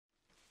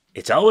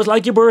It's always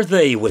like your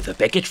birthday with a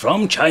package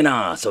from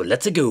China, so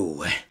let's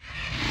go.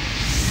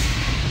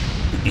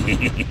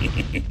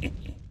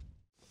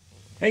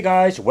 Hey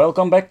guys,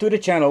 welcome back to the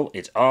channel.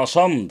 It's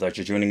awesome that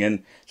you're tuning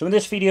in. So in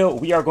this video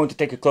we are going to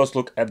take a close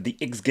look at the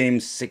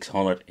X-Games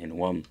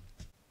 600-in-1.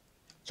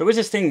 So is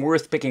this thing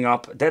worth picking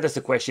up? That is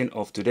the question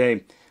of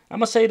today. I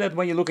must say that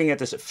when you're looking at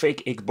this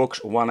fake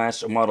Xbox One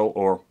S model,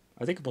 or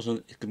I think it was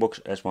an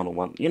Xbox S Model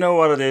 1, you know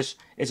what it is.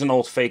 It's an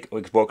old fake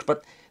Xbox,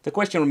 but the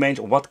question remains,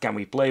 what can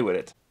we play with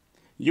it?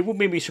 You would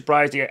maybe be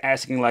surprised they're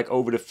asking like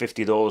over the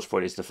 $50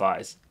 for this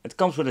device. It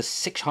comes with a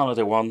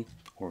 600-in-1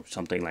 or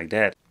something like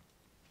that.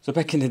 So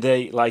back in the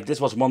day, like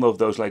this was one of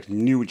those like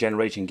new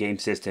generation game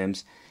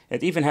systems.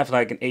 It even have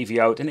like an AV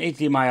out and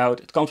HDMI out.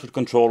 It comes with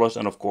controllers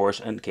and of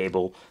course a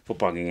cable for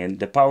plugging in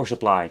the power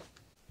supply.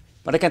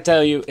 But I can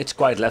tell you it's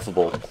quite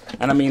laughable.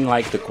 And I mean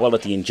like the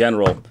quality in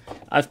general.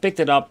 I've picked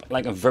it up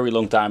like a very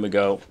long time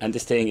ago and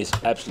this thing is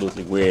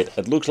absolutely weird.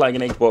 It looks like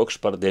an Xbox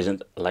but it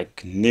isn't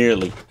like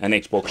nearly an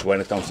Xbox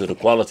when it comes to the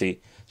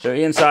quality. So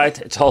inside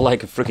it's all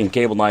like a freaking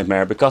cable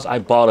nightmare because I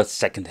bought it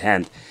second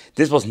hand.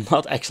 This was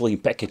not actually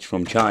packaged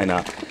from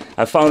China.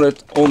 I found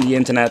it on the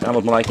internet and I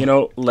was like, you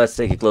know, let's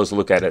take a closer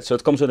look at it. So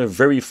it comes with a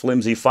very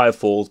flimsy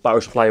 5V power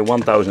supply,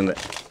 1000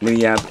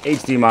 milliamp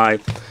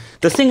HDMI.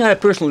 The thing I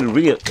personally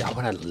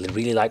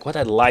what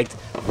I liked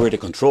were the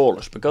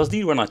controllers, because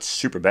these were not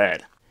super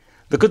bad.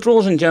 The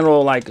controls in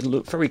general, like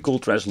very cool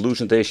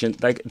translucentation,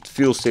 like it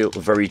feels still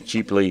very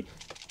cheaply.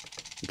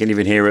 You can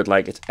even hear it,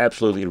 like it's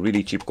absolutely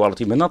really cheap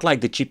quality, but not like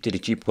the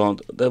cheap one,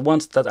 the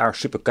ones that are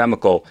super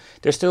chemical.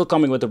 They're still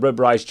coming with the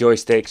rubberized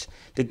joysticks.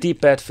 The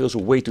D-pad feels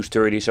way too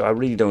sturdy, so I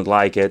really don't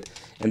like it.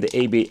 And the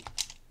A, B,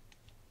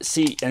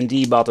 C and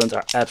D buttons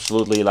are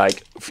absolutely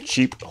like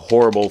cheap,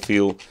 horrible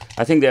feel.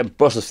 I think the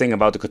best thing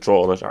about the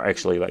controllers are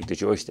actually like the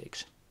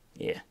joysticks.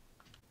 Yeah.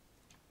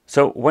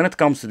 So when it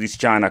comes to these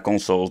China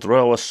consoles,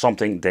 there was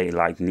something they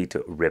like need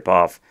to rip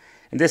off.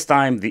 And this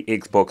time the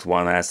Xbox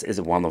One S is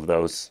one of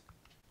those.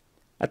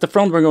 At the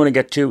front we're going to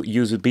get two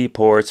USB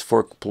ports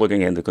for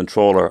plugging in the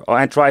controller. Oh,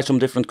 and try some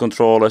different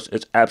controllers.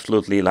 It's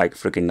absolutely like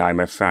freaking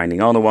nightmare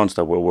finding other ones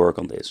that will work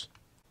on this.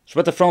 So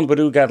at the front we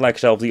do get like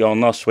self the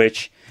on-off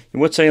switch. You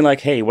would say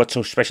like, hey, what's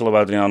so special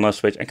about the on-off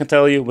switch? I can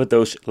tell you with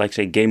those like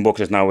say game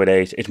boxes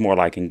nowadays, it's more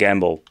like a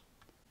gamble.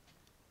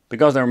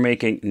 Because they're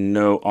making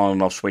no on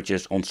and off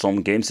switches on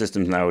some game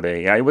systems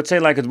nowadays. Yeah, you would say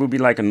like it would be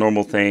like a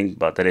normal thing,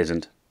 but it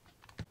isn't.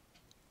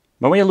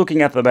 But when you're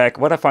looking at the back,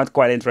 what I find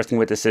quite interesting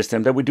with this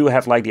system, that we do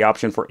have like the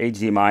option for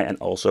HDMI and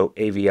also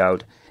AV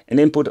out. An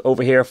input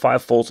over here,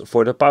 5V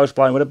for the power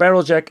supply with a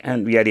barrel jack,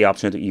 and we had the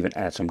option to even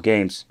add some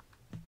games.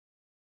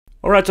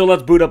 Alright, so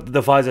let's boot up the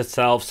device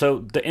itself. So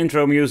the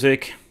intro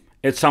music,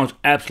 it sounds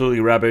absolutely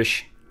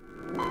rubbish.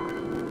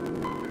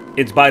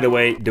 It's, by the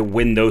way, the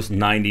Windows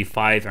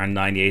 95 and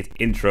 98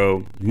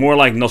 intro. More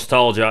like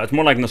nostalgia. It's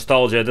more like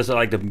nostalgia. This is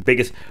like the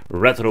biggest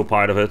retro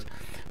part of it.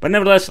 But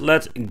nevertheless,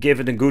 let's give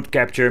it a good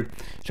capture.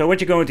 So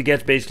what you're going to get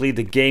is basically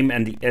the game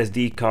and the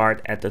SD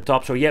card at the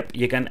top. So yep,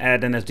 you can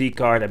add an SD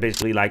card and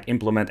basically like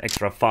implement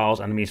extra files.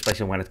 And I mean,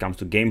 especially when it comes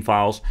to game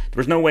files.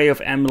 There's no way of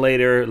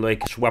emulator,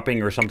 like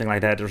swapping or something like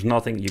that. There's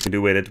nothing you can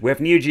do with it. We have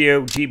Neo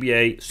Geo,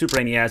 GBA,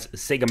 Super NES,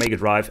 Sega Mega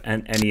Drive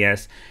and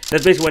NES.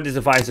 That's basically what this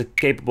device is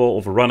capable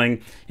of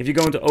running. If you're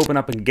going to open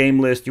up a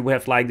game list, you will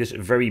have like this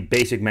very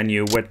basic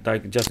menu with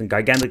like just a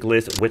gigantic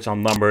list with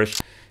some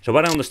numbers. So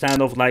what I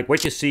understand of like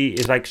what you see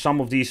is like some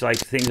of these like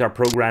things are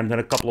programmed and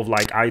a couple of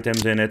like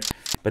items in it,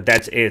 but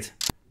that's it.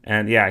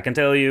 And yeah, I can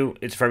tell you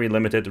it's very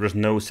limited. There is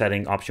no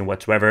setting option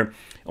whatsoever.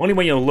 Only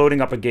when you're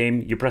loading up a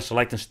game, you press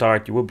select and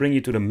start, you will bring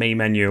you to the main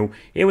menu.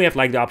 Here we have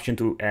like the option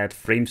to add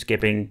frame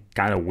skipping,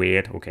 kind of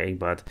weird, okay,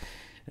 but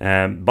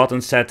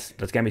button set,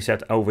 that can be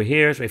set over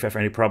here, so if you have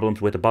any problems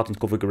with the button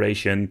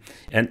configuration,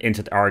 and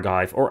instant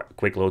archive or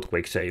quick load,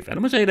 quick save. And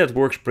I must say that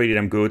works pretty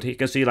damn good. You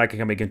can see like I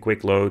can make a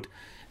quick load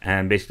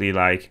and basically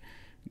like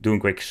doing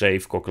quick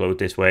save, quick load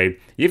this way.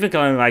 You even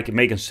can like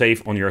make a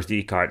save on your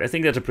SD card. I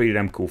think that's a pretty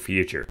damn cool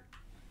feature.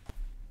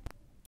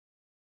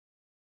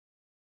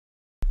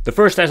 The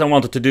first test I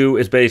wanted to do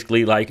is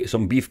basically like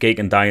some beefcake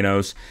and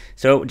dynos.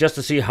 So just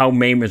to see how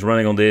MAME is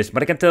running on this.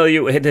 But I can tell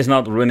you it is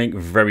not running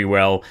very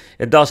well.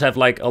 It does have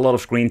like a lot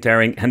of screen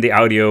tearing and the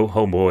audio,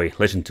 oh boy,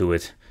 listen to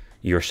it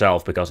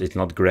yourself because it's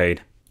not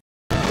great.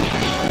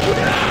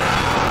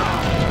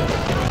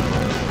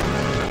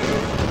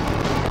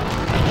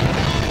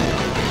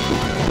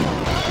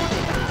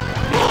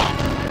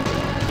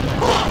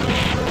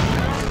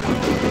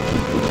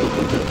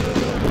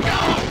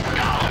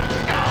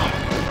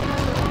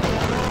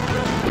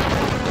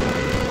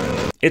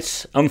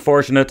 It's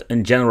unfortunate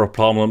and general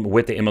problem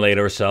with the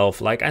emulator itself.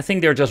 Like I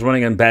think they're just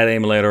running a bad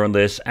emulator on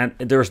this and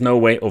there's no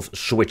way of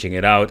switching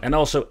it out. And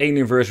also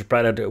Alien vs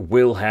Predator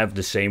will have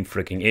the same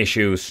freaking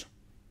issues.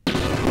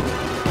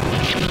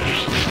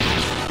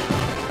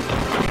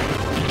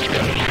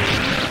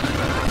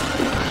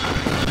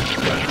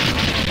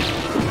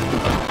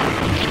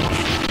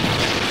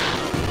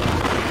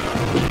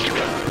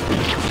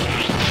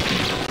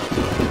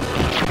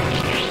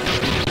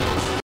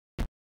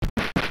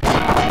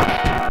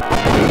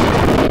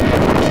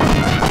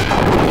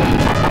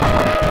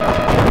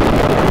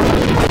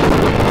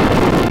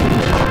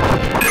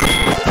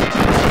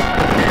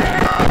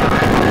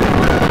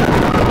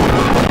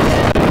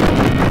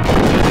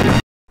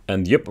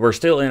 And yep, we're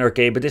still in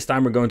arcade, but this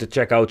time we're going to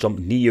check out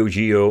some Neo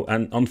Geo.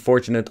 And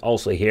unfortunate,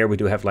 also here we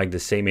do have like the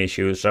same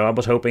issues. So I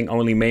was hoping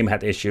only MAME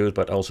had issues,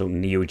 but also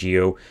Neo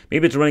Geo.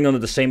 Maybe it's running under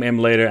the same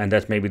emulator, and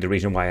that's maybe the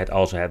reason why I'd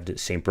also have the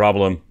same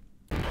problem.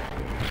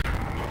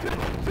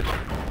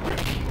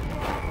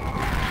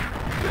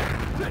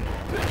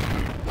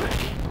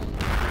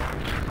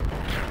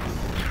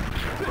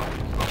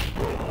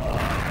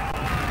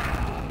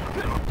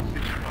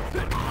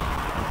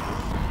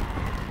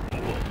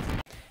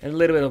 And a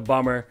little bit of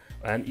bummer,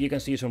 and you can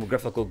see some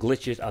graphical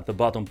glitches at the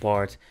bottom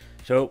part.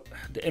 So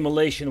the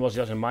emulation was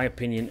just, in my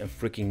opinion, a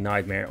freaking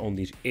nightmare on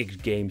these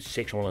X-Games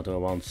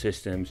 601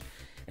 systems,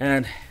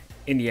 and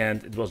in the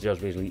end it was just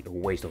basically a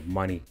waste of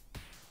money.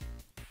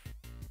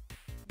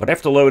 But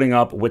after loading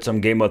up with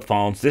some game mode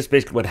fonts, this is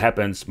basically what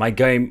happens. My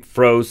game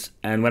froze,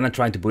 and when I'm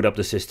trying to boot up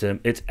the system,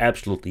 it's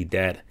absolutely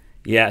dead.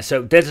 Yeah,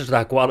 so this is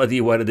the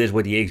quality what it is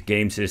with the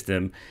X-Game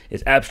system.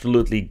 It's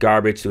absolutely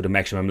garbage to the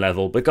maximum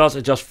level because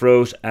it just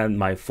froze and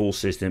my full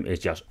system is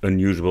just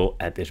unusable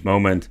at this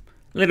moment.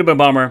 A little bit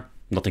bummer,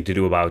 nothing to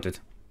do about it.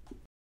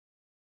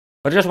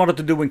 But I just wanted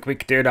to do a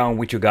quick teardown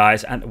with you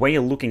guys, and when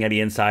you're looking at the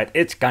inside,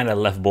 it's kind of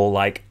laughable,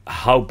 like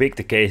how big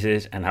the case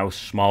is and how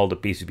small the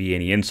PCB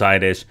in the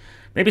inside is.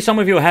 Maybe some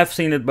of you have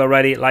seen it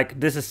already,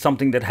 like this is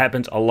something that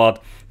happens a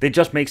lot. They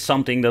just make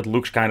something that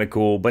looks kind of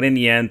cool, but in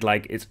the end,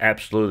 like it's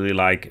absolutely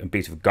like a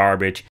piece of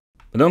garbage.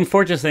 But the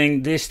unfortunate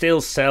thing, they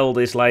still sell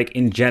this like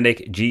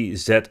Ingenic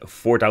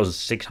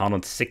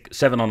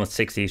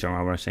GZ4600-760,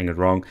 sorry I'm saying it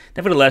wrong.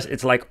 Nevertheless,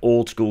 it's like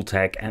old school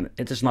tech and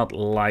it is not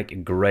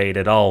like great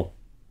at all.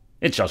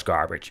 It's just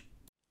garbage.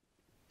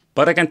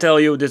 But I can tell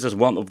you, this is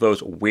one of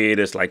those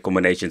weirdest like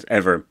combinations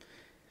ever.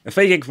 A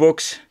fake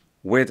Xbox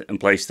with a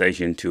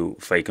PlayStation 2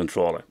 fake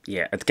controller.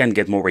 Yeah, it can't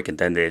get more wicked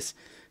than this.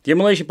 The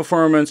emulation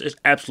performance is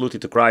absolutely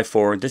to cry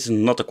for. This is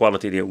not the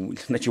quality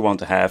that you want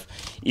to have.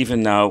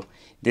 Even now,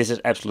 this is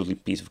absolutely a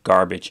piece of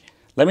garbage.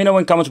 Let me know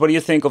in comments what do you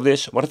think of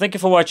this. Well, thank you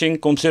for watching.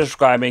 Consider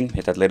subscribing,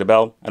 hit that little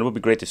bell, and it would be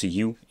great to see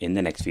you in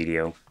the next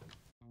video.